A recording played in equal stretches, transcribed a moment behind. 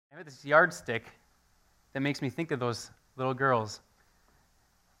have this yardstick that makes me think of those little girls.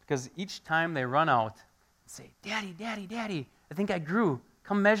 Because each time they run out and say, Daddy, Daddy, Daddy, I think I grew.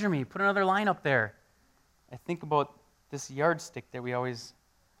 Come measure me. Put another line up there. I think about this yardstick that we always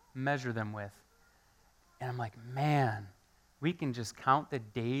measure them with. And I'm like, man, we can just count the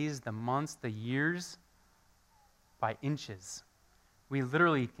days, the months, the years by inches. We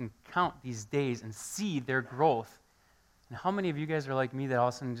literally can count these days and see their growth. And how many of you guys are like me that all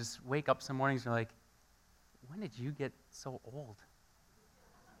of a sudden just wake up some mornings and you're like, when did you get so old?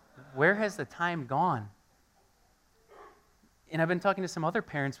 Where has the time gone? And I've been talking to some other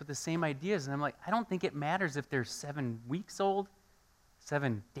parents with the same ideas, and I'm like, I don't think it matters if they're 7 weeks old,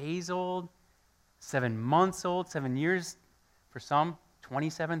 7 days old, 7 months old, 7 years, for some,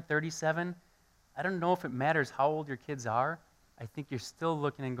 27, 37. I don't know if it matters how old your kids are. I think you're still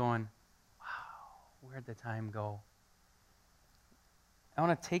looking and going, wow, where'd the time go? I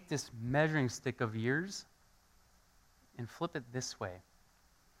want to take this measuring stick of years and flip it this way.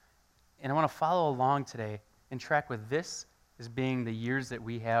 And I want to follow along today and track with this as being the years that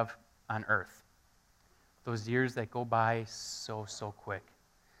we have on earth. Those years that go by so quick.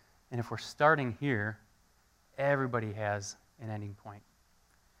 And if we're starting here, everybody has an ending point.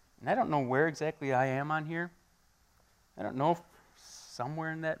 And I don't know where exactly I am on here. I don't know if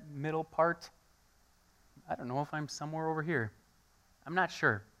somewhere in that middle part. I don't know if I'm somewhere over here. I'm not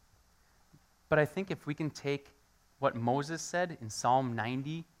sure. But I think if we can take what Moses said in Psalm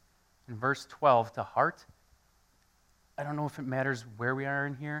 90 and verse 12 to heart, I don't know if it matters where we are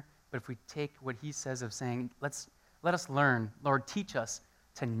in here, but if we take what he says of saying, let us learn, Lord, teach us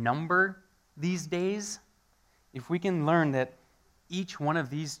to number these days. If we can learn that each one of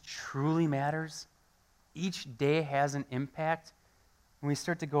these truly matters, each day has an impact, and we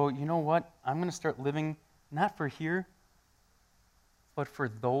start to go, you know what, I'm going to start living not for here, but for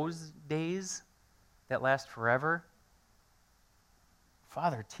those days that last forever.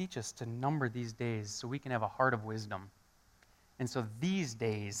 Father, teach us to number these days so we can have a heart of wisdom. And so these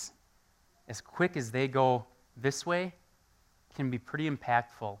days, as quick as they go this way, can be pretty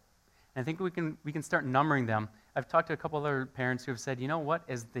impactful. And I think we can start numbering them. I've talked to a couple other parents who have said, you know what,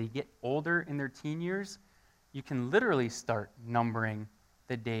 as they get older in their teen years, you can literally start numbering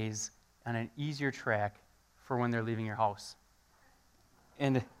the days on an easier track for when they're leaving your house.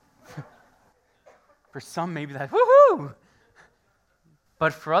 And for some, maybe that's woohoo!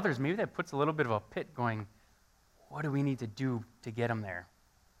 But for others, maybe that puts a little bit of a pit going, what do we need to do to get them there?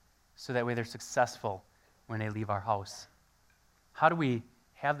 So that way they're successful when they leave our house. How do we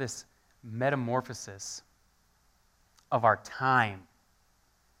have this metamorphosis of our time?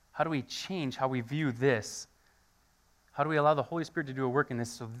 How do we change how we view this? How do we allow the Holy Spirit to do a work in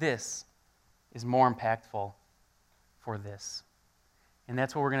this so this is more impactful for this? And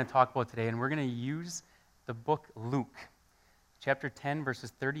that's what we're going to talk about today. And we're going to use the book Luke, chapter 10,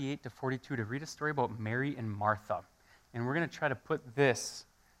 verses 38 to 42, to read a story about Mary and Martha. And we're going to try to put this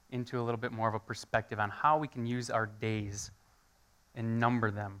into a little bit more of a perspective on how we can use our days and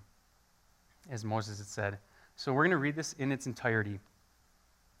number them, as Moses had said. So we're going to read this in its entirety,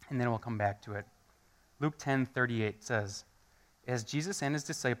 and then we'll come back to it. Luke 10:38 says, as Jesus and his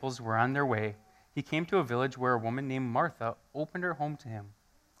disciples were on their way, he came to a village where a woman named Martha opened her home to him.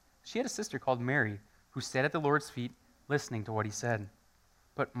 She had a sister called Mary, who sat at the Lord's feet listening to what he said.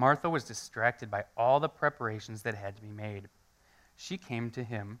 But Martha was distracted by all the preparations that had to be made. She came to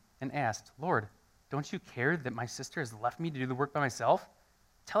him and asked, Lord, don't you care that my sister has left me to do the work by myself?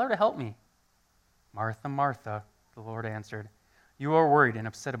 Tell her to help me. Martha, Martha, the Lord answered, you are worried and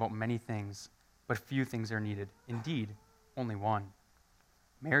upset about many things, but few things are needed. Indeed, only one.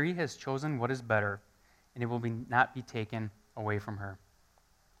 Mary has chosen what is better, and it will not be taken away from her.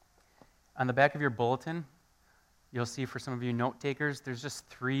 On the back of your bulletin, you'll see for some of you note takers, there's just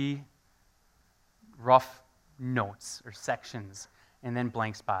 3 rough notes or sections, and then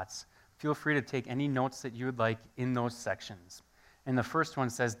blank spots. Feel free to take any notes that you would like in those sections. And the first one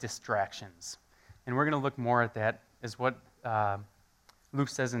says distractions. And we're going to look more at that as what Luke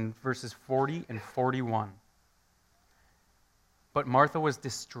says in verses 40 and 41. But Martha was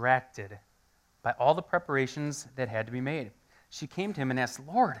distracted by all the preparations that had to be made. She came to him and asked,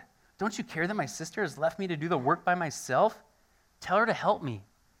 Lord, don't you care that my sister has left me to do the work by myself? Tell her to help me.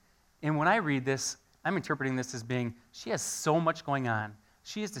 And when I read this, I'm interpreting this as being, she has so much going on.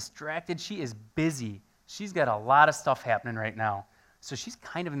 She is distracted. She is busy. She's got a lot of stuff happening right now. So she's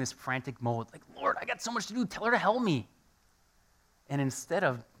kind of in this frantic mode, like, Lord, I got so much to do. Tell her to help me. And instead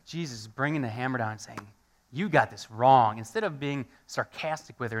of Jesus bringing the hammer down and saying, you got this wrong, instead of being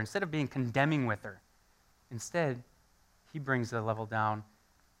sarcastic with her, instead of being condemning with her, instead, he brings the level down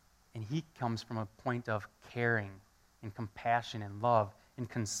And he comes from a point of caring and compassion and love and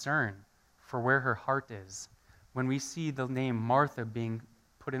concern for where her heart is. When we see the name Martha being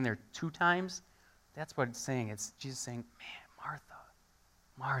put in there 2 times, that's what it's saying. It's Jesus saying, man, Martha,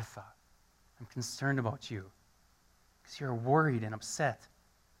 Martha, I'm concerned about you because you're worried and upset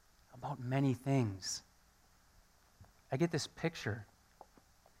about many things. I get this picture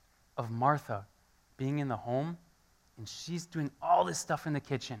of Martha being in the home, and she's doing all this stuff in the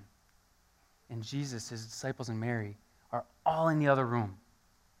kitchen. And Jesus, his disciples, and Mary are all in the other room.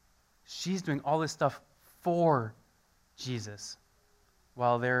 She's doing all this stuff for Jesus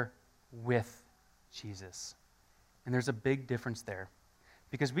while they're with Jesus. And there's a big difference there.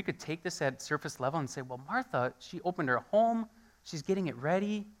 Because we could take this at surface level and say, well, Martha, she opened her home, she's getting it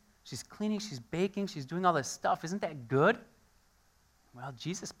ready, she's cleaning, she's baking, she's doing all this stuff. Isn't that good? Well,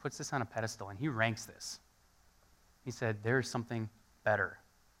 Jesus puts this on a pedestal, and he ranks this. He said, there's something better,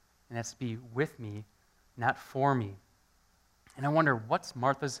 and that's to be with me, not for me. And I wonder, what's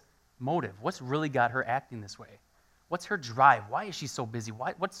Martha's motive? What's really got her acting this way? What's her drive? Why is she so busy?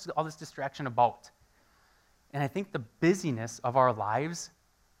 What's all this distraction about? And I think the busyness of our lives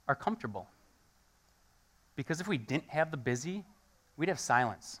are comfortable. Because if we didn't have the busy, we'd have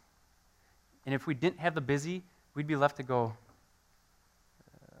silence. And if we didn't have the busy, we'd be left to go,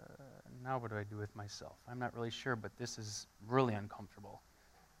 now what do I do with myself? I'm not really sure, but this is really uncomfortable.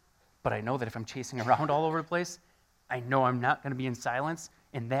 But I know that if I'm chasing around all over the place, I know I'm not going to be in silence,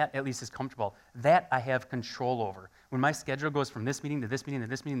 and that at least is comfortable. That I have control over. When my schedule goes from this meeting to this meeting to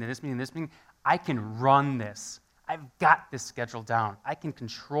this meeting to this meeting to this meeting, I can run this. I've got this schedule down. I can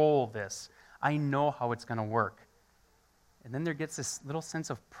control this. I know how it's going to work. And then there gets this little sense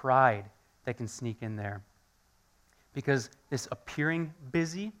of pride that can sneak in there. Because this appearing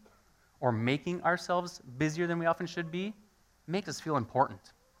busy or making ourselves busier than we often should be makes us feel important.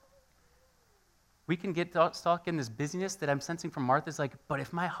 We can get stuck in this busyness that I'm sensing from Martha's like, but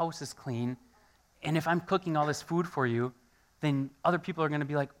if my house is clean and if I'm cooking all this food for you, then other people are going to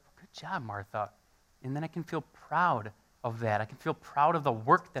be like, good job, Martha. And then I can feel proud of that. I can feel proud of the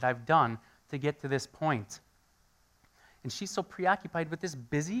work that I've done to get to this point. And she's so preoccupied with this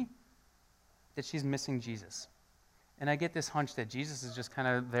busy that she's missing Jesus. And I get this hunch that Jesus is just kind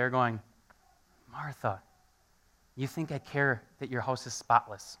of there going, Martha, you think I care that your house is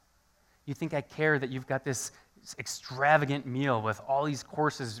spotless? You think I care that you've got this extravagant meal with all these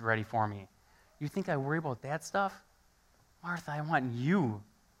courses ready for me? You think I worry about that stuff? Martha, I want you,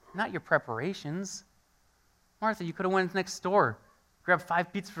 not your preparations. Martha, you could have went next door, grabbed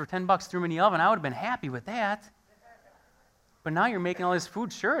 5 pizzas for $10, threw them in the oven. I would have been happy with that. But now you're making all this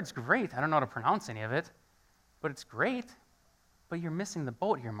food. Sure, it's great. I don't know how to pronounce any of it, but it's great. But you're missing the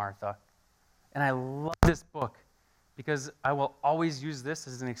boat here, Martha. And I love this book because I will always use this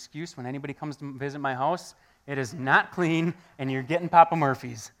as an excuse when anybody comes to visit my house. It is not clean, and you're getting Papa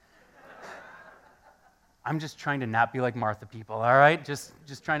Murphy's. I'm just trying to not be like Martha, people, all right? Just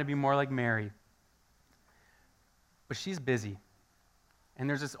trying to be more like Mary. But she's busy. And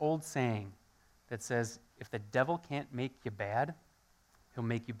there's this old saying that says, if the devil can't make you bad, he'll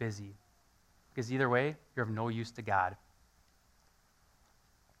make you busy. Because either way, you're of no use to God.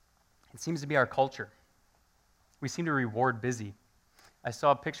 It seems to be our culture. We seem to reward busy. I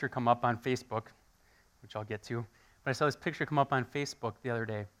saw a picture come up on Facebook, which I'll get to, but I saw this picture come up on Facebook the other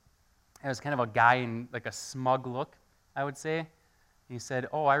day. It was kind of a guy in like a smug look, I would say. And he said,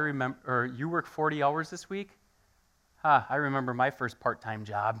 oh, I remember, or you work 40 hours this week? I remember my first part-time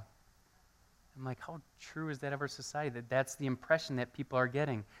job. I'm like, how true is that of our society? That's the impression that people are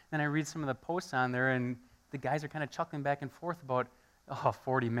getting. Then I read some of the posts on there, and the guys are kind of chuckling back and forth about, oh,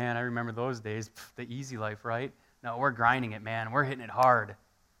 40, man, I remember those days, the easy life, right? No, we're grinding it, man. We're hitting it hard.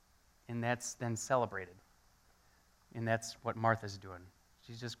 And that's then celebrated. And that's what Martha's doing.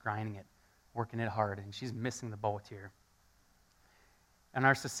 She's just grinding it, working it hard, and she's missing the boat here. And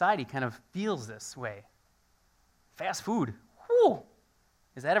our society kind of feels this way. Fast food, whew,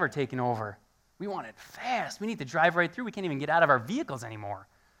 is that ever taken over? We want it fast. We need to drive right through. We can't even get out of our vehicles anymore.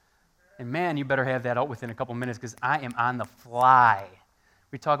 And man, you better have that out within a couple minutes because I am on the fly.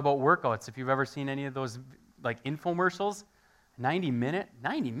 We talk about workouts. If you've ever seen any of those like infomercials, 90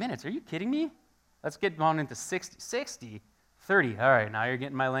 minutes, are you kidding me? Let's get down into 60, 30. All right, now you're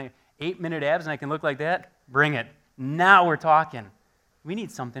getting my 8-minute abs and I can look like that? Bring it. Now we're talking. We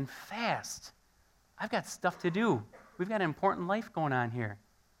need something fast. I've got stuff to do. We've got an important life going on here.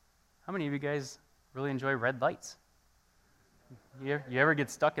 How many of you guys really enjoy red lights? You ever get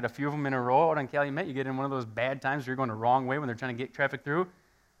stuck at a few of them in a row out on Calumet? You get in one of those bad times where you're going the wrong way when they're trying to get traffic through?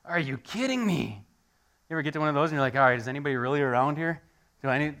 Are you kidding me? You ever get to one of those and you're like, all right, is anybody really around here?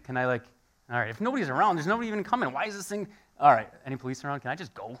 Can I all right, if nobody's around, there's nobody even coming. Why is this thing, all right, any police around? Can I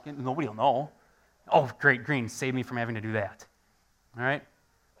just go? Nobody will know. Oh, great, green, save me from having to do that. All right?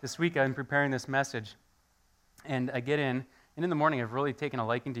 This week I'm preparing this message, and I get in, and in the morning I've really taken a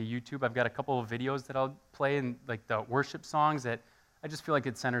liking to YouTube. I've got a couple of videos that I'll play, and like the worship songs that I just feel like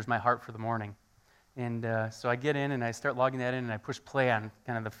it centers my heart for the morning. And so I get in, and I start logging that in, and I push play on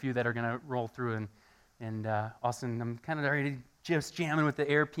kind of the few that are going to roll through, and all of a sudden I'm kind of already just jamming with the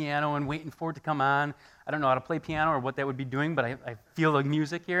air piano and waiting for it to come on. I don't know how to play piano or what that would be doing, but I feel the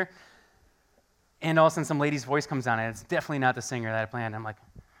music here. And all of a sudden some lady's voice comes on, and it's definitely not the singer that I planned. I'm like,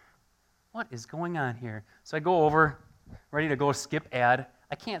 what is going on here? So I go over, ready to go skip ad.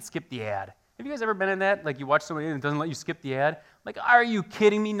 I can't skip the ad. Have you guys ever been in that? Like you watch somebody and it doesn't let you skip the ad? Like, are you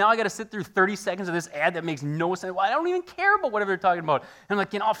kidding me? Now I got to sit through 30 seconds of this ad that makes no sense. Well, I don't even care about whatever they're talking about. And I'm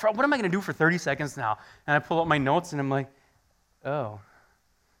like, what am I going to do for 30 seconds now? And I pull up my notes, and I'm like, oh,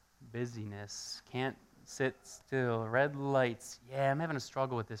 busyness, can't sit still, red lights. Yeah, I'm having a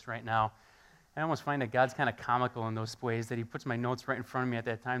struggle with this right now. I almost find that God's kind of comical in those ways, that he puts my notes right in front of me at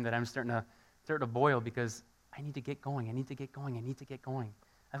that time that I'm starting to boil because I need to get going.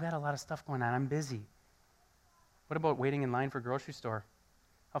 I've got a lot of stuff going on. I'm busy. What about waiting in line for a grocery store?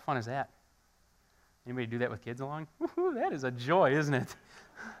 How fun is that? Anybody do that with kids along? Woo-hoo, that is a joy, isn't it?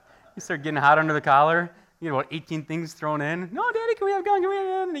 You start getting hot under the collar. You get about 18 things thrown in. No, Daddy, can we have gum? Can we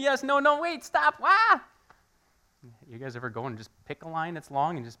have gum? Yes, no, wait, stop. Wah! You guys ever go and just pick a line that's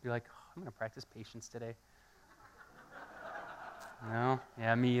long and just be like, oh, I'm going to practice patience today? No?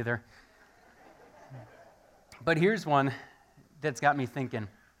 Yeah, me either. But here's one that's got me thinking.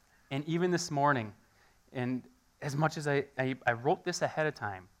 And even this morning, and as much as I wrote this ahead of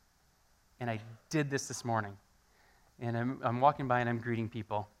time, and I did this morning, and I'm walking by and I'm greeting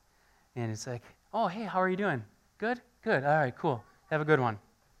people, and it's like, oh, hey, how are you doing? Good? Good. All right, cool. Have a good one.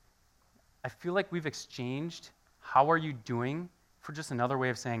 I feel like we've exchanged how are you doing for just another way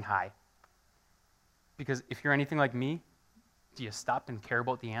of saying hi. Because if you're anything like me, do you stop and care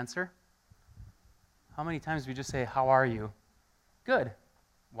about the answer? How many times do we just say, how are you? Good.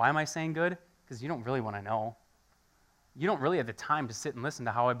 Why am I saying good? Because you don't really want to know. You don't really have the time to sit and listen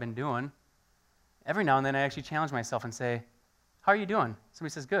to how I've been doing. Every now and then I actually challenge myself and say, how are you doing?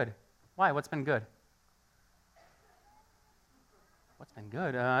 Somebody says, good. Why? What's been good? What's been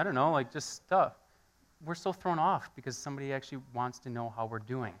good? I don't know, like just stuff. We're so thrown off because somebody actually wants to know how we're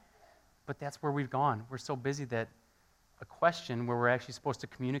doing. But that's where we've gone. We're so busy that a question where we're actually supposed to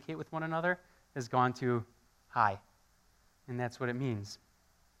communicate with one another has gone to hi. And that's what it means.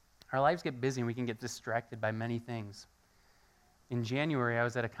 Our lives get busy and we can get distracted by many things. In January, I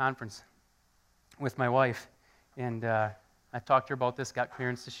was at a conference with my wife, and I've talked to her about this, got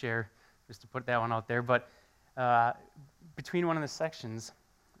clearance to share, just to put that one out there. But between one of the sections,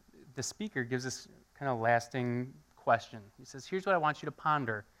 the speaker gives this kind of lasting question. He says, here's what I want you to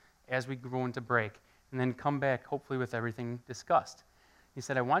ponder as we go into break, and then come back, hopefully, with everything discussed. He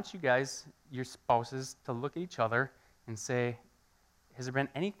said, I want you guys, your spouses, to look at each other and say, has there been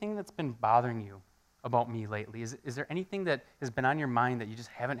anything that's been bothering you about me lately? Is there anything that has been on your mind that you just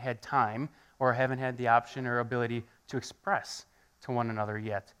haven't had time or haven't had the option or ability to express to one another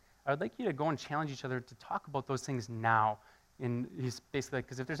yet? I would like you to go and challenge each other to talk about those things now. And he's basically like,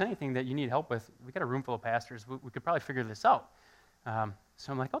 because if there's anything that you need help with, we got a room full of pastors. We could probably figure this out.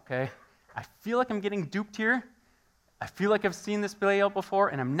 So I'm like, okay, I feel like I'm getting duped here. I feel like I've seen this play out before,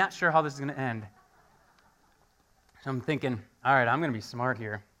 and I'm not sure how this is going to end. So I'm thinking, all right, I'm going to be smart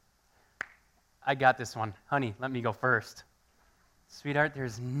here. I got this one. Honey, let me go first. Sweetheart,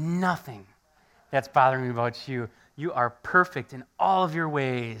 there's nothing that's bothering me about you. You are perfect in all of your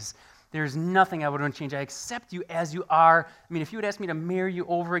ways. There's nothing I would want to change. I accept you as you are. I mean, if you would ask me to marry you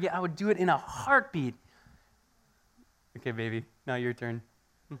over again, I would do it in a heartbeat. Okay, baby, now your turn.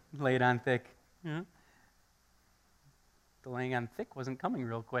 Lay it on thick. Yeah. The laying on thick wasn't coming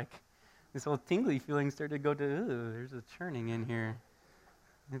real quick. This whole tingly feeling started to go to, ooh, there's a churning in here.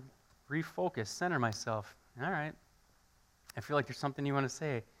 Refocus, center myself. All right. I feel like there's something you want to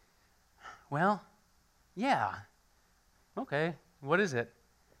say. Well, yeah. Okay, what is it?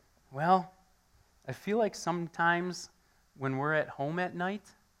 Well, I feel like sometimes when we're at home at night,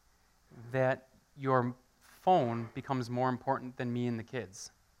 that your phone becomes more important than me and the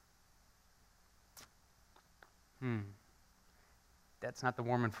kids. That's not the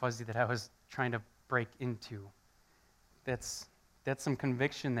warm and fuzzy that I was trying to break into. That's some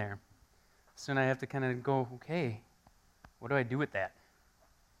conviction there. So then I have to kind of go, okay, what do I do with that?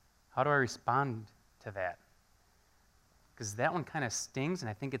 How do I respond to that? Because that one kind of stings, and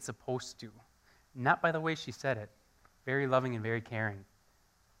I think it's supposed to. Not by the way she said it. Very loving and very caring.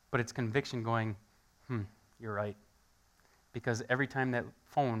 but it's conviction going, you're right. Because every time that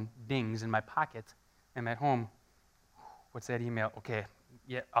phone dings in my pocket, I'm at home, what's that email? Okay,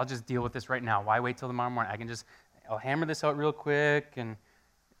 yeah, I'll just deal with this right now. Why wait till tomorrow morning? I'll hammer this out real quick, and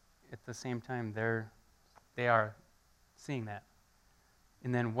at the same time, they are seeing that.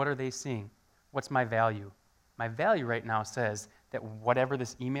 And then what are they seeing? What's my value? My value right now says that whatever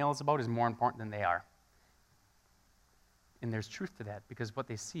this email is about is more important than they are. And there's truth to that, because what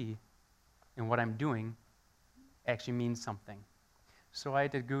they see and what I'm doing actually means something. So I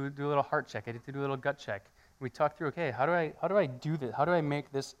had to do a little heart check. I had to do a little gut check. We talked through, okay, how do I do this? How do I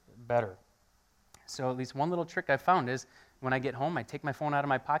make this better? So at least one little trick I found is when I get home, I take my phone out of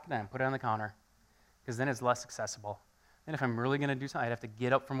my pocket and I put it on the counter, because then it's less accessible. And if I'm really going to do something, I'd have to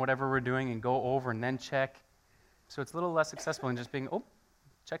get up from whatever we're doing and go over and then check. So it's a little less accessible than just being,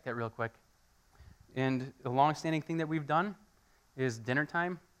 check that real quick. And the long-standing thing that we've done is dinner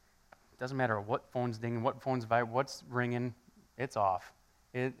time. Doesn't matter what phone's dinging, what phone's vibrating, what's ringing, it's off.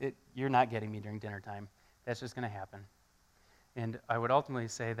 You're not getting me during dinner time. That's just going to happen. And I would ultimately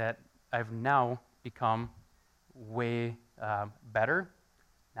say that I've now become way better,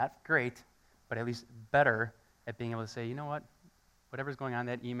 not great, but at least better at being able to say, you know what, whatever's going on,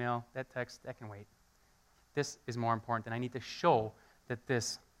 that email, that text, that can wait. This is more important, and I need to show that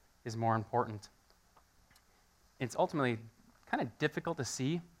this is more important. It's ultimately kind of difficult to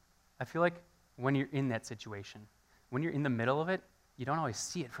see, I feel like, when you're in that situation. When you're in the middle of it, you don't always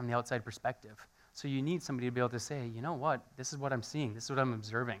see it from the outside perspective. So you need somebody to be able to say, you know what, this is what I'm seeing, this is what I'm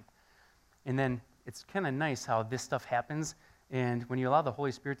observing. And then it's kind of nice how this stuff happens, and when you allow the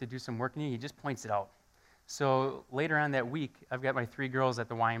Holy Spirit to do some work in you, he just points it out. So later on that week, I've got my 3 girls at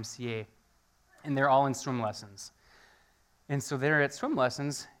the YMCA, and they're all in swim lessons. And so they're at swim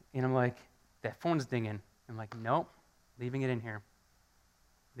lessons, and I'm like, that phone's dinging. I'm like, nope, leaving it in here.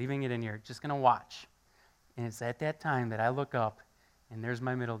 Leaving it in here, just going to watch. And it's at that time that I look up, and there's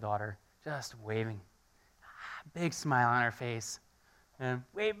my middle daughter, just waving. Big smile on her face. And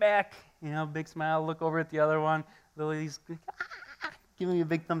wave back, big smile, look over at the other one. Lily's giving me a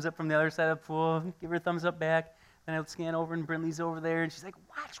big thumbs up from the other side of the pool. Give her a thumbs up back. Then I'll scan over, and Brinley's over there, and she's like,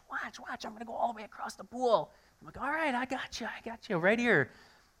 watch. I'm going to go all the way across the pool. I'm like, all right, I got you, right here.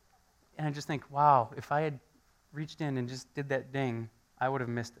 And I just think, wow, if I had reached in and just did that ding, I would have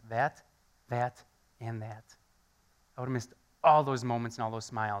missed that, and that. I would have missed all those moments and all those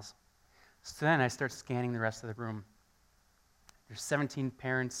smiles. So then I start scanning the rest of the room. There's 17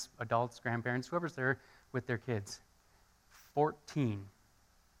 parents, adults, grandparents, whoever's there with their kids. 14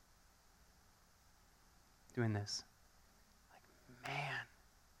 doing this. Like, man,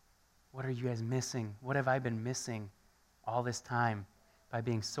 what are you guys missing? What have I been missing all this time by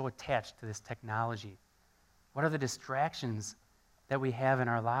being so attached to this technology? What are the distractions that we have in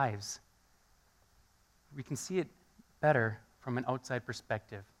our lives? We can see it better from an outside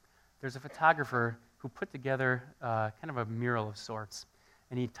perspective. There's a photographer who put together kind of a mural of sorts,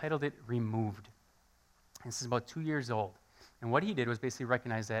 and he titled it Removed. And this is about 2 years old. And what he did was basically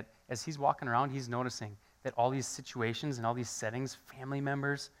recognize that as he's walking around, he's noticing that all these situations and all these settings, family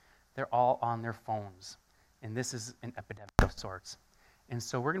members, they're all on their phones. And this is an epidemic of sorts. And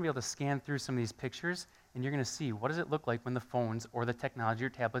so we're going to be able to scan through some of these pictures, and you're going to see what does it look like when the phones or the technology or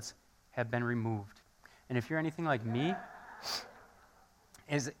tablets have been removed. And if you're anything like me,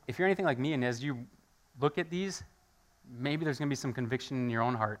 and as you look at these, maybe there's going to be some conviction in your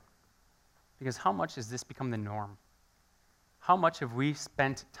own heart. Because how much has this become the norm? How much have we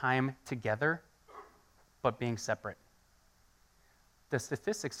spent time together but being separate? The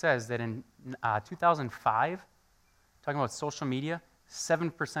statistic says that in 2005, talking about social media,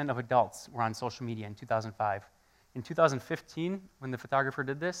 7% of adults were on social media in 2005. In 2015, when the photographer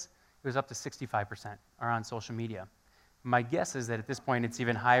did this, it was up to 65% are on social media. My guess is that at this point, it's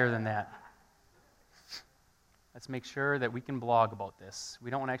even higher than that. Let's make sure that we can blog about this. We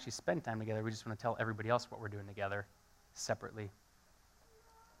don't want to actually spend time together. We just want to tell everybody else what we're doing together separately.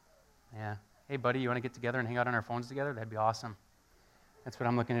 Yeah. Hey, buddy, you want to get together and hang out on our phones together? That'd be awesome. That's what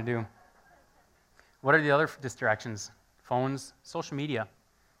I'm looking to do. What are the other distractions? Phones, social media.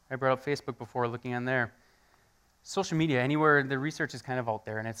 I brought up Facebook before, looking on there. Social media, anywhere, the research is kind of out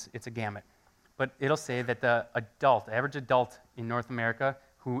there, and it's a gamut. But it'll say that the average adult in North America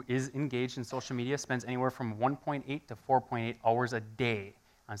who is engaged in social media spends anywhere from 1.8 to 4.8 hours a day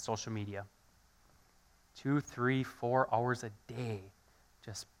on social media. 2, 3, 4 hours a day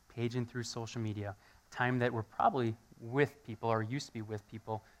just paging through social media. Time that we're probably with people or used to be with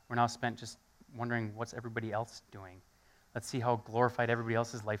people, we're now spent just wondering what's everybody else doing. Let's see how glorified everybody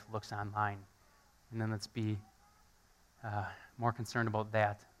else's life looks online. And then let's be more concerned about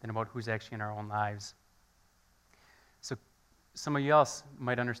that than about who's actually in our own lives. So some of you else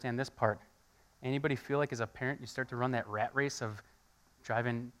might understand this part. Anybody feel like as a parent you start to run that rat race of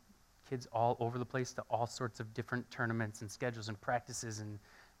driving kids all over the place to all sorts of different tournaments and schedules and practices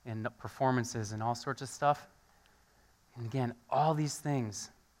and performances and all sorts of stuff? And again, all these things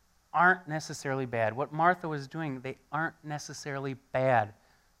aren't necessarily bad. What Martha was doing, they aren't necessarily bad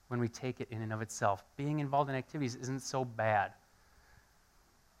when we take it in and of itself. Being involved in activities isn't so bad.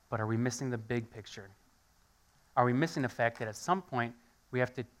 But are we missing the big picture? Are we missing the fact that at some point we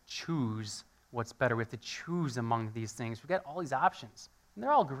have to choose what's better? We have to choose among these things. We've got all these options, and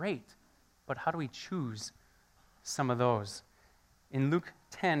they're all great. But how do we choose some of those? In Luke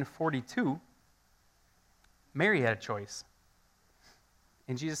 10:42, Mary had a choice.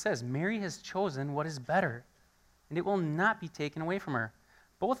 And Jesus says, Mary has chosen what is better, and it will not be taken away from her.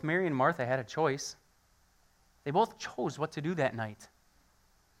 Both Mary and Martha had a choice. They both chose what to do that night.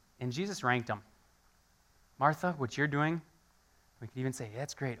 And Jesus ranked them. Martha, what you're doing, we could even say, yeah,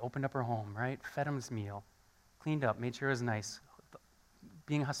 that's great. Opened up her home, right? Fed him his meal. Cleaned up, made sure it was nice.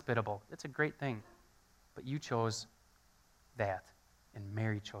 Being hospitable. That's a great thing. But you chose that. And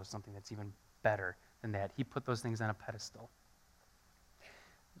Mary chose something that's even better than that. He put those things on a pedestal.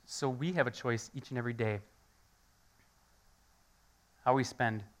 So we have a choice each and every day how we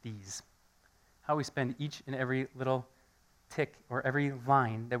spend these. How we spend each and every little tick or every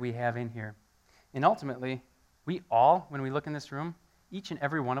line that we have in here. And ultimately, we all, when we look in this room, each and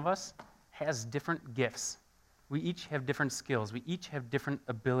every one of us has different gifts. We each have different skills. We each have different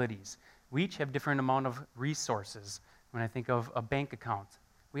abilities. We each have different amount of resources. When I think of a bank account,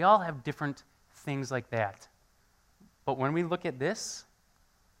 we all have different things like that. But when we look at this,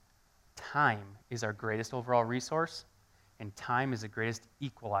 time is our greatest overall resource, and time is the greatest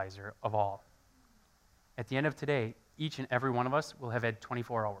equalizer of all. At the end of today, each and every one of us will have had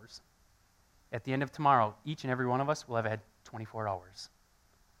 24 hours. At the end of tomorrow, each and every one of us will have had 24 hours.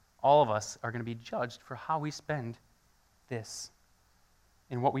 All of us are going to be judged for how we spend this.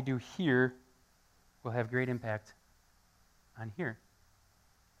 And what we do here will have great impact on here.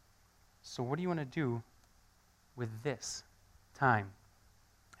 So what do you want to do with this time?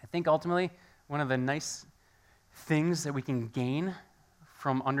 I think ultimately one of the nice things that we can gain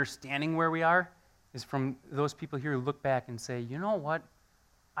from understanding where we are is from those people here who look back and say, you know what?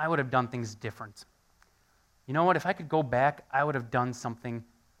 I would have done things different. You know what? If I could go back, I would have done something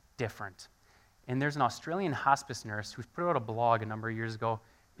different. And there's an Australian hospice nurse who put out a blog a number of years ago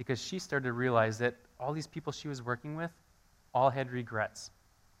because she started to realize that all these people she was working with all had regrets.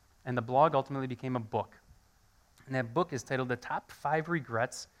 And the blog ultimately became a book. And that book is titled The Top 5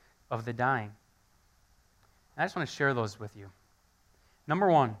 Regrets of the Dying. And I just want to share those with you.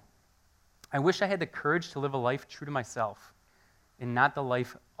 Number 1, I wish I had the courage to live a life true to myself and not the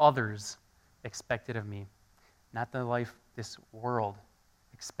life others expected of me, not the life this world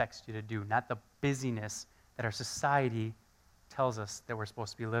expects you to do, not the busyness that our society tells us that we're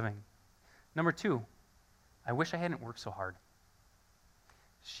supposed to be living. Number 2, I wish I hadn't worked so hard.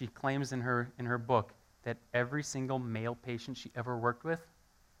 She claims in her book that every single male patient she ever worked with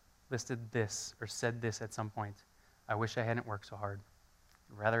listed this or said this at some point. I wish I hadn't worked so hard.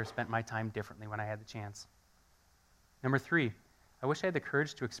 I'd rather have spent my time differently when I had the chance. Number 3, I wish I had the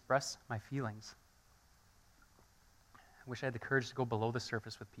courage to express my feelings. I wish I had the courage to go below the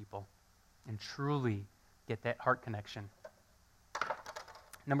surface with people and truly get that heart connection.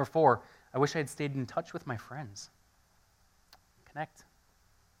 Number 4, I wish I had stayed in touch with my friends. Connect.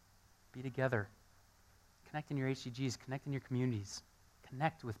 Be together. Connect in your HCGs. Connect in your communities.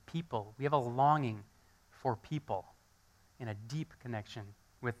 Connect with people. We have a longing for people and a deep connection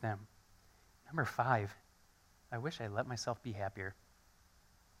with them. Number 5, I wish I let myself be happier.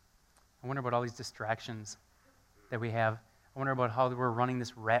 I wonder about all these distractions that we have. I wonder about how we're running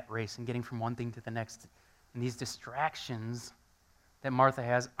this rat race and getting from one thing to the next. And these distractions that Martha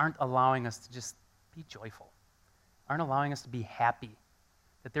has aren't allowing us to just be joyful, aren't allowing us to be happy,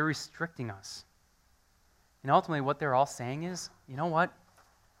 that they're restricting us. And ultimately what they're all saying is, you know what?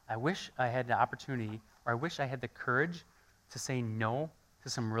 I wish I had the opportunity, or I wish I had the courage to say no to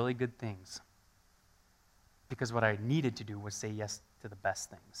some really good things. Because what I needed to do was say yes to the best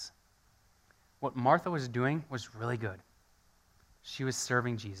things. What Martha was doing was really good. She was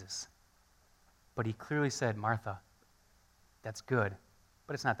serving Jesus. But he clearly said, Martha, that's good,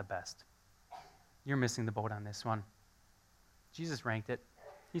 but it's not the best. You're missing the boat on this one. Jesus ranked it.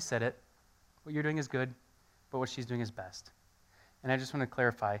 He said it. What you're doing is good, but what she's doing is best. And I just want to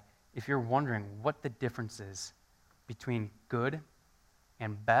clarify, if you're wondering what the difference is between good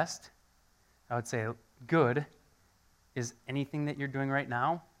and best, I would say good is anything that you're doing right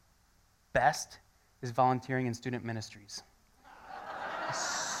now. Best is volunteering in student ministries.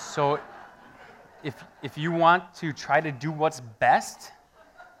 So if you want to try to do what's best,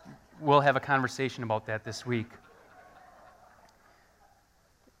 we'll have a conversation about that this week.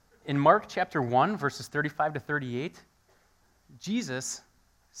 In Mark chapter 1, verses 35 to 38, Jesus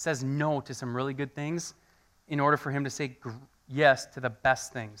says no to some really good things in order for him to say yes to the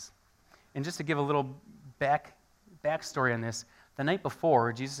best things. And just to give a little backstory on this, the night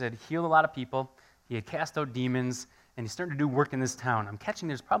before, Jesus had healed a lot of people, he had cast out demons, and he's starting to do work in this town. I'm catching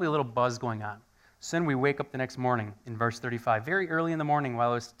there's probably a little buzz going on. So then we wake up the next morning in verse 35. Very early in the morning,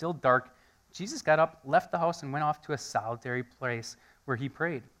 while it was still dark, Jesus got up, left the house, and went off to a solitary place where he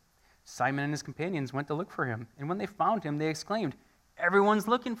prayed. Simon and his companions went to look for him, and when they found him, they exclaimed, "Everyone's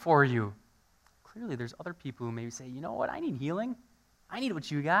looking for you." Clearly, there's other people who maybe say, "You know what, I need healing. I need what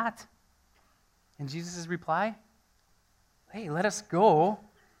you got." And Jesus' reply, "Hey, let us go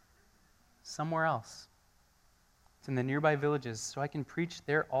somewhere else. It's in the nearby villages, so I can preach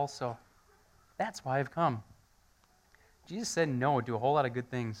there also. That's why I've come." Jesus said no to a whole lot of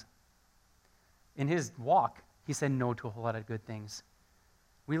good things. In his walk, he said no to a whole lot of good things.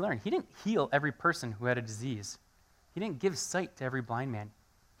 We learned he didn't heal every person who had a disease. He didn't give sight to every blind man.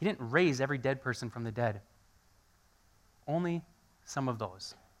 He didn't raise every dead person from the dead. Only some of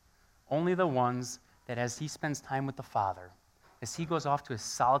those. Only the ones that as he spends time with the Father, as he goes off to a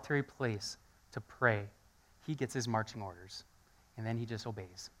solitary place to pray, he gets his marching orders, and then he just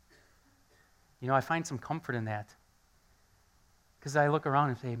obeys. You know, I find some comfort in that, because I look around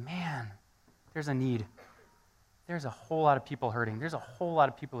and say, man, there's a need. There's a whole lot of people hurting. There's a whole lot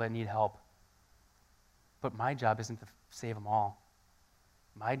of people that need help. But my job isn't to save them all.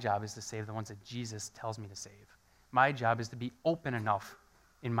 My job is to save the ones that Jesus tells me to save. My job is to be open enough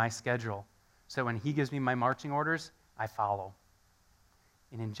in my schedule so that when he gives me my marching orders, I follow.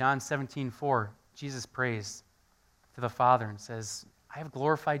 And in John 17:4, Jesus prays to the Father and says, "I have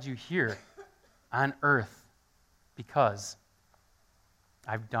glorified you here on earth because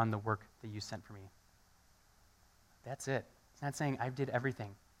I've done the work that you sent for me." That's it. It's not saying I did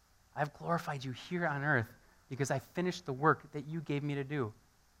everything. I've glorified you here on earth because I finished the work that you gave me to do.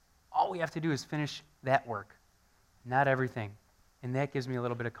 All we have to do is finish that work, not everything. And that gives me a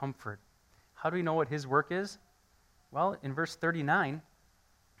little bit of comfort. How do we know what his work is? Well, in verse 39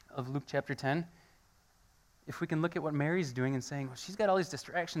 of Luke chapter 10, if we can look at what Mary's doing and saying, well, she's got all these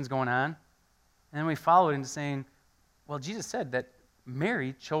distractions going on, and then we follow it into saying, well, Jesus said that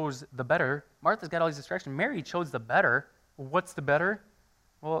Mary chose the better. Martha's got all these distractions. Mary chose the better. Well, what's the better?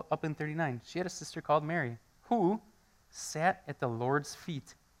 Well, up in 39, she had a sister called Mary who sat at the Lord's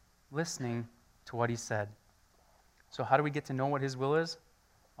feet listening to what he said. So how do we get to know what his will is?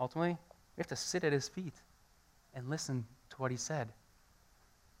 Ultimately, we have to sit at his feet and listen to what he said.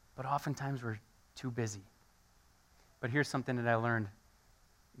 But oftentimes we're too busy. But here's something that I learned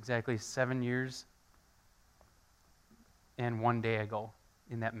exactly 7 years and 1 day ago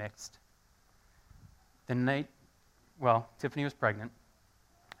in that mixed. The night, well, Tiffany was pregnant.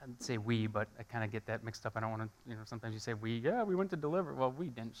 I'd say we, but I kind of get that mixed up. I don't want to, sometimes you say we, yeah, we went to deliver. Well, we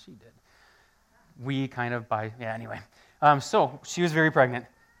didn't, she did. We kind of anyway. So she was very pregnant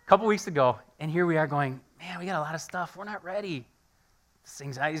a couple weeks ago, and here we are going, man, we got a lot of stuff. We're not ready. This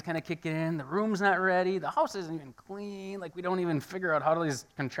anxiety's kind of kicking in. The room's not ready. The house isn't even clean. Like, we don't even figure out how this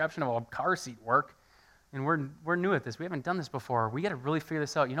contraption of a car seat work. And we're new at this. We haven't done this before. We got to really figure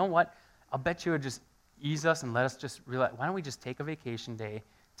this out. You know what? I'll bet you would just ease us and let us just realize, why don't we just take a vacation day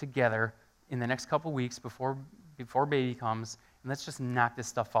together in the next couple weeks before baby comes, and let's just knock this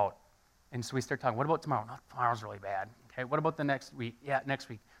stuff out. And so we start talking, what about tomorrow? No, tomorrow's really bad. Okay, what about the next week? Yeah, next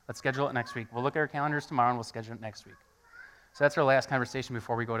week. Let's schedule it next week. We'll look at our calendars tomorrow, and we'll schedule it next week. So that's our last conversation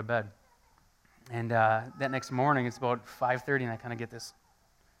before we go to bed. And that next morning, it's about 5:30, and I kind of get this,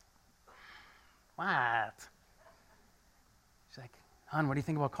 what? She's like, hon, what do you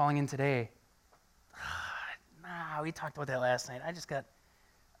think about calling in today? Nah, we talked about that last night. I just got,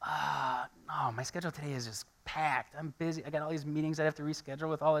 no, my schedule today is just packed. I'm busy. I got all these meetings I have to reschedule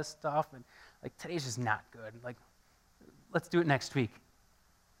with all this stuff, and like today's just not good. Like, let's do it next week.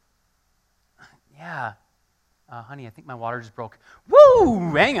 Yeah. Honey, I think my water just broke.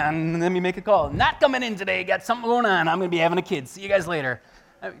 Woo! Hang on, let me make a call. Not coming in today. Got something going on. I'm going to be having a kid. See you guys later.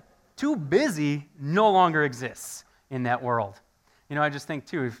 Too busy no longer exists in that world. I just think,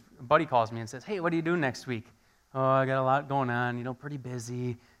 too, if a buddy calls me and says, hey, what are you doing next week? Oh, I got a lot going on, pretty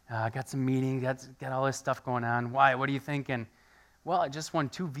busy. I got some meetings, got all this stuff going on. Why? What are you thinking? Well, I just won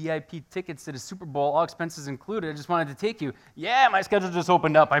 2 VIP tickets to the Super Bowl, all expenses included. I just wanted to take you. Yeah, my schedule just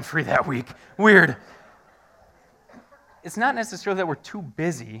opened up. I'm free that week. Weird. it's not necessarily that we're too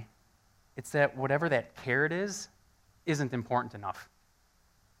busy. It's that whatever that carrot is, isn't important enough.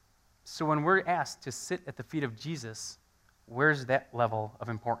 So when we're asked to sit at the feet of Jesus, where's that level of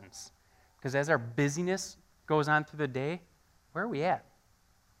importance? Because as our busyness goes on through the day, where are we at?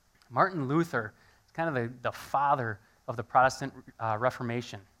 Martin Luther is kind of the father of the Protestant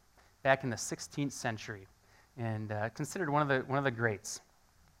Reformation back in the 16th century, and considered one of the greats.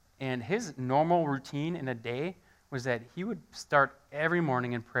 And his normal routine in a day was that he would start every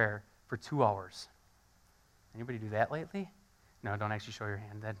morning in prayer for 2 hours. Anybody do that lately? No, don't actually show your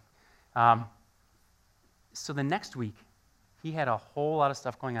hand then. So the next week, he had a whole lot of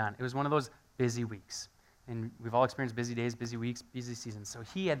stuff going on. It was one of those busy weeks. And we've all experienced busy days, busy weeks, busy seasons. So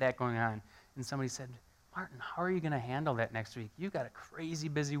he had that going on. And somebody said, Martin, how are you going to handle that next week? You've got a crazy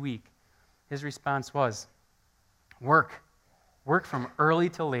busy week. His response was, work from early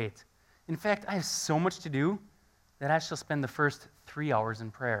till late. In fact, I have so much to do that I shall spend the first 3 hours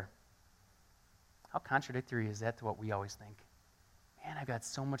in prayer. How contradictory is that to what we always think? Man, I've got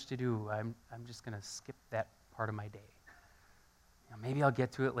so much to do. I'm just going to skip that part of my day. Maybe I'll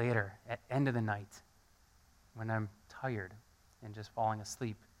get to it later, at end of the night, when I'm tired and just falling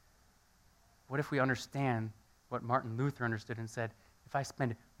asleep. What if we understand what Martin Luther understood and said, if I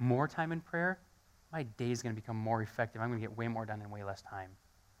spend more time in prayer, my day is going to become more effective. I'm going to get way more done in way less time.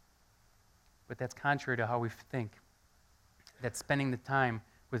 But that's contrary to how we think, that spending the time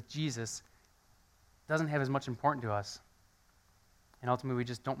with Jesus doesn't have as much importance to us. And ultimately, we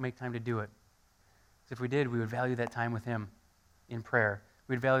just don't make time to do it. Because if we did, we would value that time with him in prayer.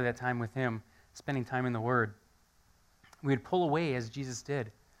 We'd value that time with him spending time in the Word. We'd pull away as Jesus did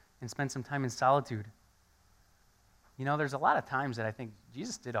and spend some time in solitude. There's a lot of times that I think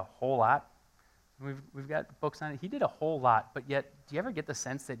Jesus did a whole lot. We've got books on it. He did a whole lot, but yet, do you ever get the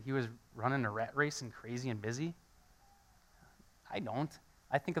sense that he was running a rat race and crazy and busy? I don't.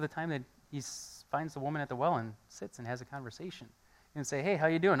 I think of the time that he finds the woman at the well and sits and has a conversation and say, hey, how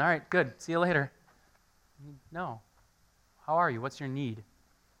you doing? All right, good. See you later. No. How are you? What's your need?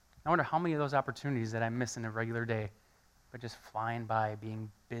 I wonder how many of those opportunities that I miss in a regular day by just flying by, being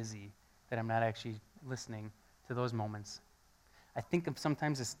busy, that I'm not actually listening to those moments. I think of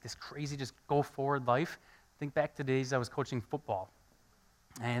sometimes this crazy just go forward life. Think back to days I was coaching football.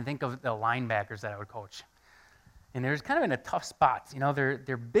 And think of the linebackers that I would coach. And they're kind of in a tough spot.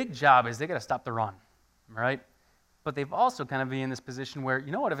 Their big job is they got to stop the run, right? But they've also kind of been in this position where,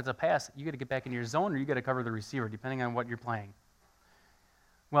 if it's a pass, you got to get back in your zone or you got to cover the receiver, depending on what you're playing.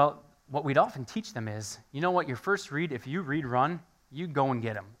 Well, what we'd often teach them is, your first read, if you read run, you go and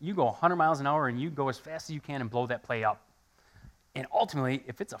get them. You go 100 miles an hour and you go as fast as you can and blow that play up. And ultimately,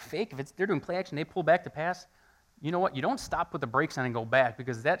 if it's a fake, they're doing play action, they pull back to pass, you know what? You don't stop with the brakes on and go back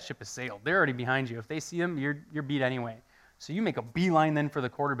because that ship has sailed. They're already behind you. If they see him, you're beat anyway. So you make a beeline then for the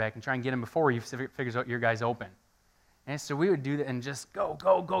quarterback and try and get him before he figures out your guy's open. And so we would do that and just go,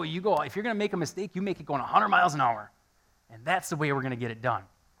 go, go. You go. If you're going to make a mistake, you make it going 100 miles an hour. And that's the way we're going to get it done.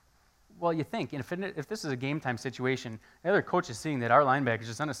 Well, you think, and if this is a game time situation, the other coach is seeing that our linebackers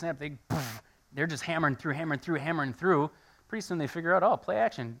just on a snap, they're just hammering through. Pretty soon they figure out, play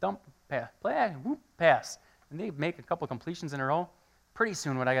action, dump, pass, play action, whoop, pass. And they make a couple completions in a row. Pretty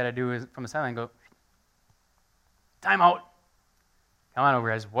soon what I got to do is from the sideline go, timeout. Come on over,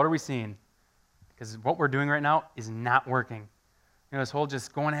 guys. What are we seeing? Because what we're doing right now is not working. This whole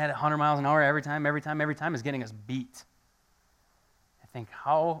just going ahead at 100 miles an hour every time is getting us beat. I think,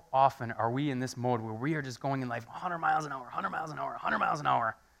 how often are we in this mode where we are just going in life 100 miles an hour, 100 miles an hour, 100 miles an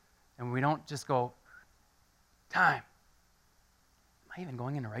hour, and we don't just go, time. Am I even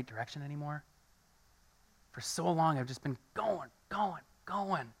going in the right direction anymore? For so long, I've just been going. I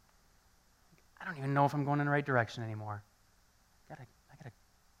don't even know if I'm going in the right direction anymore. I gotta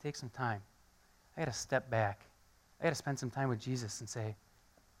take some time. I got to step back. I got to spend some time with Jesus and say,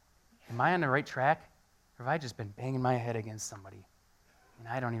 am I on the right track? Or have I just been banging my head against somebody? And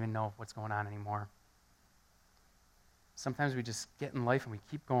I don't even know what's going on anymore. Sometimes we just get in life and we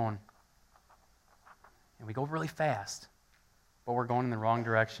keep going. And we go really fast, but we're going in the wrong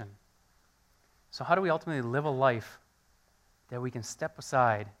direction. So how do we ultimately live a life that we can step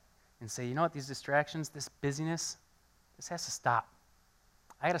aside and say, you know what, these distractions, this busyness, this has to stop.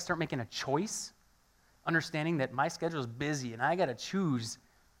 I got to start making a choice, understanding that my schedule is busy and I got to choose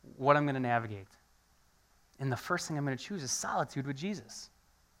what I'm going to navigate. And the first thing I'm going to choose is solitude with Jesus.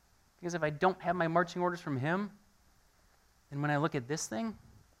 Because if I don't have my marching orders from him, and when I look at this thing,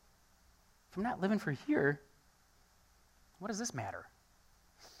 if I'm not living for here, what does this matter?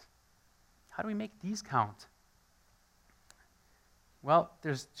 How do we make these count? Well,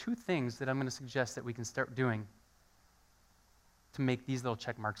 there's two things that I'm going to suggest that we can start doing to make these little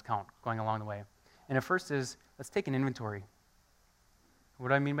check marks count going along the way. And the first is, let's take an inventory. What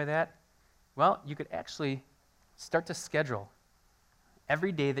do I mean by that? Well, you could actually start to schedule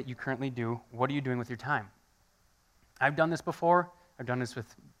every day that you currently do, what are you doing with your time? I've done this before. I've done this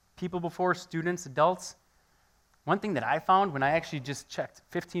with people before, students, adults. One thing that I found when I actually just checked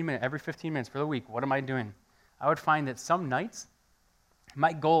every 15 minutes for the week, what am I doing? I would find that some nights,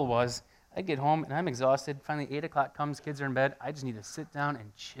 my goal was, I'd get home and I'm exhausted. Finally, 8 o'clock comes, kids are in bed. I just need to sit down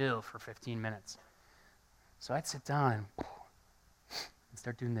and chill for 15 minutes. So I'd sit down and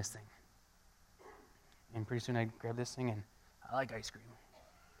start doing this thing. And pretty soon I'd grab this thing, and I like ice cream.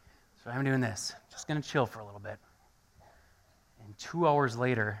 So I'm doing this, just going to chill for a little bit. And 2 hours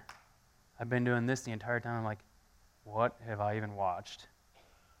later, I've been doing this the entire time. I'm like, what have I even watched?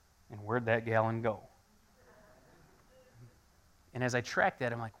 And where'd that gallon go? And as I track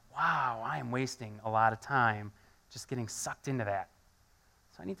that, I'm like, wow, I am wasting a lot of time just getting sucked into that.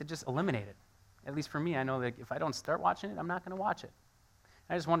 So I need to just eliminate it. At least for me, I know that if I don't start watching it, I'm not going to watch it.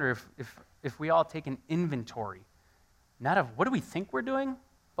 I just wonder if we all take an inventory, not of what do we think we're doing,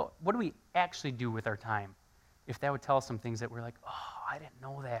 but what do we actually do with our time? If that would tell us some things that we're like, oh, I didn't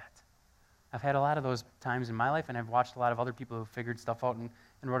know that. I've had a lot of those times in my life, and I've watched a lot of other people who figured stuff out and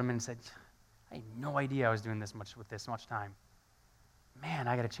wrote them in and said, I had no idea I was doing this much with this much time. Man,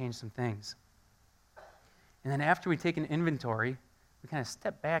 I got to change some things. And then after we take an inventory, we kind of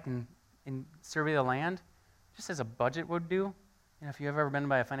step back and survey the land, just as a budget would do. And if you've ever been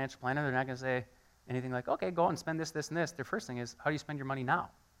by a financial planner, they're not going to say anything like, okay, go out and spend this, this, and this. Their first thing is, how do you spend your money now?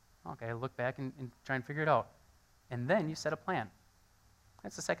 Okay, look back and try and figure it out. And then you set a plan.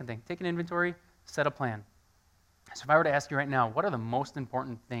 That's the second thing. Take an inventory, set a plan. So if I were to ask you right now, what are the most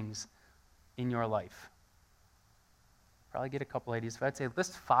important things in your life? Probably get a couple ideas. If I'd say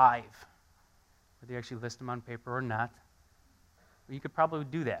list 5, whether you actually list them on paper or not, you could probably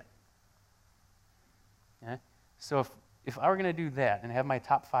do that. Okay? So if I were going to do that and have my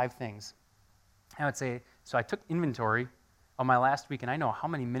top 5 things, I would say, so I took inventory of my last week, and I know how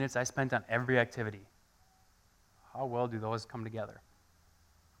many minutes I spent on every activity. How well do those come together?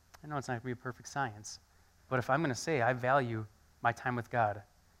 I know it's not going to be a perfect science, but if I'm going to say I value my time with God,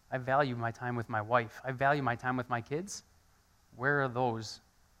 I value my time with my wife, I value my time with my kids, where are those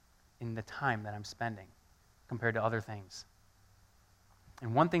in the time that I'm spending compared to other things?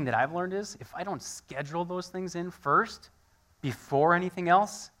 And one thing that I've learned is if I don't schedule those things in first, before anything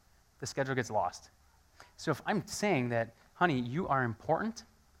else, the schedule gets lost. So if I'm saying that, honey, you are important,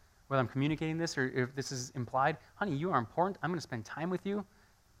 whether I'm communicating this or if this is implied, honey, you are important, I'm going to spend time with you,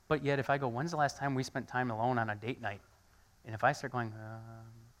 but yet if I go, when's the last time we spent time alone on a date night? And if I start going,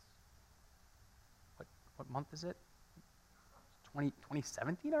 what month is it?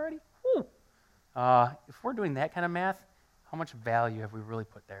 2017 already? Woo! If we're doing that kind of math, how much value have we really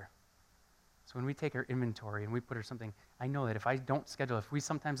put there? So when we take our inventory and we put something, I know that if I don't schedule, if we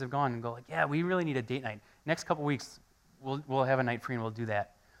sometimes have gone and go like, yeah, we really need a date night. Next couple weeks, we'll have a night free and we'll do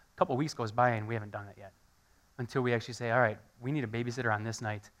that. A couple weeks goes by and we haven't done it yet until we actually say, all right, we need a babysitter on this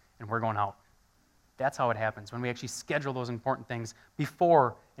night and we're going out. That's how it happens, when we actually schedule those important things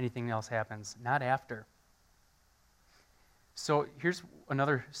before anything else happens, not after. So here's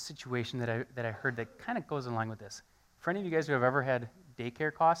another situation that I heard that kind of goes along with this. For any of you guys who have ever had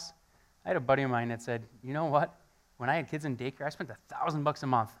daycare costs, I had a buddy of mine that said, you know what? When I had kids in daycare, I spent $1,000 a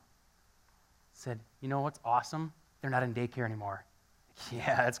month. Said, you know what's awesome? They're not in daycare anymore.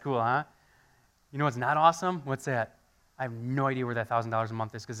 Yeah, that's cool, huh? You know what's not awesome? What's that? I have no idea where that $1,000 a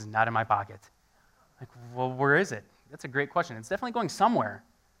month is because it's not in my pocket. Like, well, where is it? That's a great question. It's definitely going somewhere.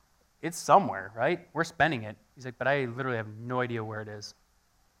 It's somewhere, right? We're spending it. He's like, but I literally have no idea where it is.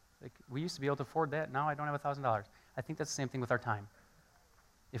 Like, we used to be able to afford that. Now I don't have $1,000. I think that's the same thing with our time.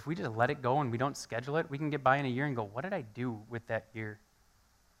 If we just let it go and we don't schedule it, we can get by in a year and go, what did I do with that year?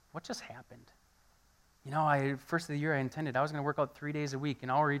 What just happened? You know, first of the year I intended I was going to work out 3 days a week, an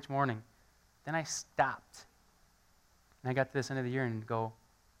hour each morning. Then I stopped. And I got to this end of the year and go,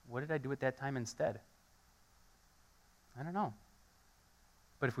 what did I do with that time instead? I don't know.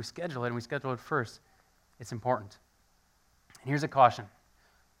 But if we schedule it and we schedule it first, it's important. And here's a caution.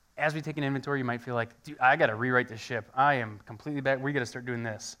 As we take an inventory, you might feel like, dude, I got to rewrite this ship. I am completely back. We got to start doing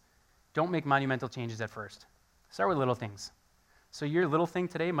this. Don't make monumental changes at first. Start with little things. So your little thing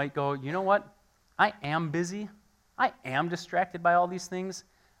today might go, you know what? I am busy. I am distracted by all these things.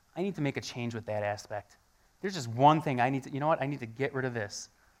 I need to make a change with that aspect. There's just one thing I need to get rid of this.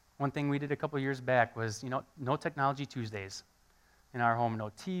 One thing we did a couple years back was, no technology Tuesdays in our home.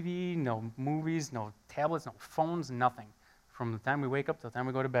 No TV, no movies, no tablets, no phones, nothing. From the time we wake up to the time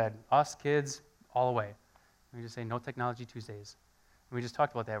we go to bed. Us, kids, all the way. We just say no technology Tuesdays. And we just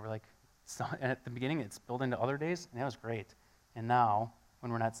talked about that. We're like, so, and at the beginning it spilled into other days, and that was great. And now,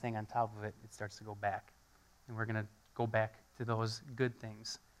 when we're not staying on top of it, it starts to go back. And we're going to go back to those good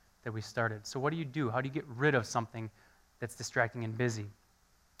things that we started. So what do you do? How do you get rid of something that's distracting and busy?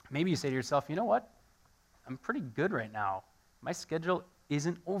 Maybe you say to yourself, you know what? I'm pretty good right now. My schedule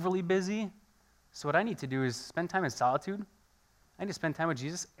isn't overly busy. So what I need to do is spend time in solitude. I need to spend time with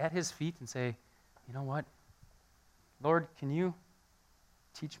Jesus at his feet and say, you know what? Lord, can you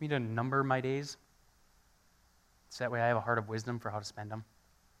teach me to number my days? So that way I have a heart of wisdom for how to spend them.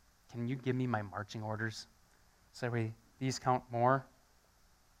 Can you give me my marching orders? So that way these count more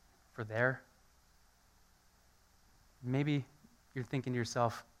for there. Maybe you're thinking to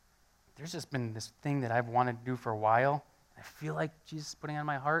yourself, there's just been this thing that I've wanted to do for a while. I feel like Jesus is putting it on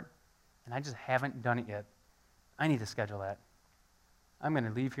my heart, and I just haven't done it yet. I need to schedule that. I'm going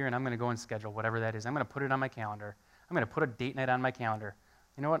to leave here, and I'm going to go and schedule whatever that is. I'm going to put it on my calendar. I'm going to put a date night on my calendar.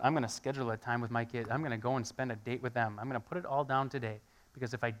 You know what? I'm going to schedule a time with my kids. I'm going to go and spend a date with them. I'm going to put it all down today,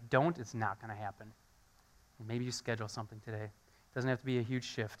 because if I don't, it's not going to happen. And maybe you schedule something today. It doesn't have to be a huge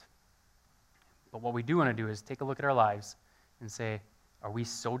shift. But what we do want to do is take a look at our lives and say, are we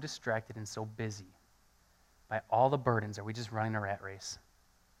so distracted and so busy by all the burdens? Are we just running a rat race?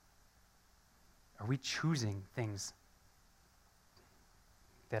 Are we choosing things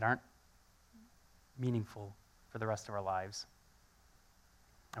that aren't meaningful for the rest of our lives?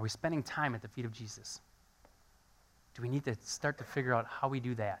 Are we spending time at the feet of Jesus? Do we need to start to figure out how we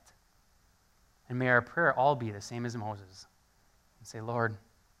do that? And may our prayer all be the same as Moses. And say, Lord,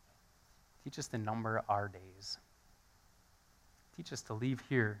 teach us to number our days. Teach us to leave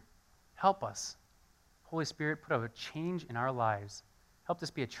here. Help us. Holy Spirit, put a change in our lives. Help this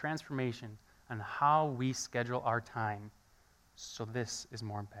be a transformation on how we schedule our time so this is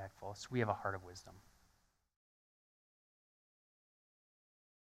more impactful, so we have a heart of wisdom.